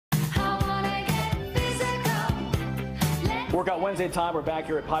Workout Wednesday time. We're back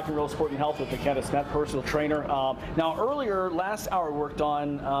here at Pike & Reel Sport and Health with McKenna Smith, personal trainer. Now, earlier, last hour, worked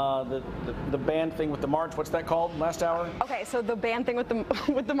on the band thing with the march. What's that called last hour? Okay, so the band thing with the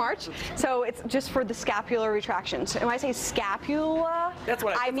with the march. So it's just for the scapular retractions. And when I say scapula,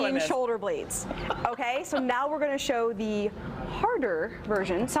 I mean shoulder blades. Okay, so now we're going to show the harder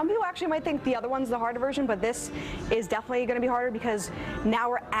version. Some people actually might think the other one's the harder version, but this is definitely going to be harder because now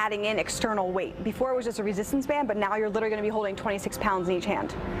we're adding in external weight. Before it was just a resistance band, but now you're literally going to be holding 26 pounds in each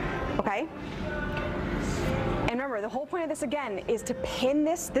hand. Okay? And remember, the whole point of this again is to pin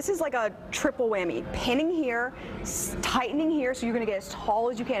this. This is like a triple whammy. Pinning here, tightening here, so you're going to get as tall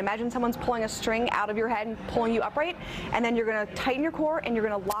as you can. Imagine someone's pulling a string out of your head and pulling you upright, and then you're going to tighten your core and you're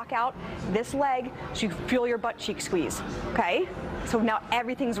going to lock out this leg so you feel your butt cheek squeeze. Okay? So now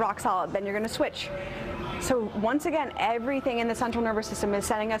everything's rock solid. Then you're going to switch. So once again, everything in the central nervous system is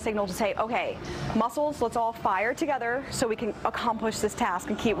sending a signal to say, okay, muscles, let's all fire together so we can accomplish this task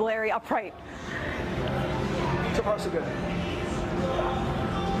and keep Larry upright. So far, so good.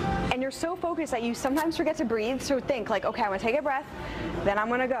 And you're so focused that you sometimes forget to breathe, so think like, okay, I'm gonna take a breath, then I'm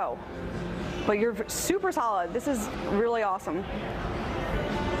gonna go. But you're super solid. This is really awesome.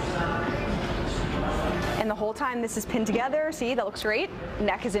 And the whole time this is pinned together, see, that looks great.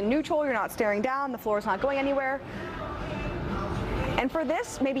 Neck is in neutral, you're not staring down, the floor is not going anywhere. And for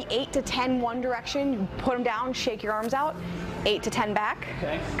this, maybe 8 to 10 one direction, you put them down, shake your arms out, 8 to 10 back,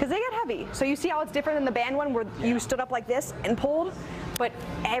 because they get heavy. So you see how it's different than the band one where you stood up like this and pulled, but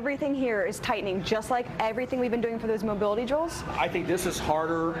everything here is tightening, just like everything we've been doing for those mobility drills. I think this is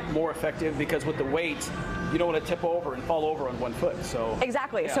harder, more effective, because with the weight, you don't want to tip over and fall over on one foot. So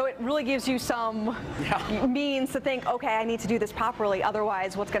exactly. Yeah. So it really gives you some means to think, okay, I need to do this properly.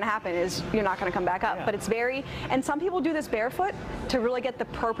 Otherwise, what's going to happen is you're not going to come back up. But it's very, and some people do this barefoot to really get the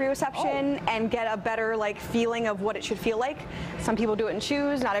proprioception and get a better like feeling of what it should feel like. Some people do it in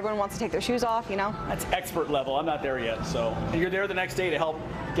shoes. Not everyone wants to take their shoes off, you know. That's expert level. I'm not there yet. So and you're there the next day to help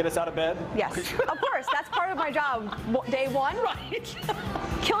get us out of bed? Yes, of course. That's part of my job. Day one, right.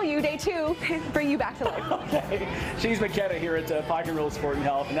 Kill you. Day two, bring you back to life. Okay. She's McKenna here at Pike & Reel Sport and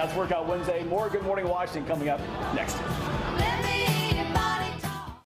Health, and that's Workout Wednesday. More Good Morning Washington coming up next.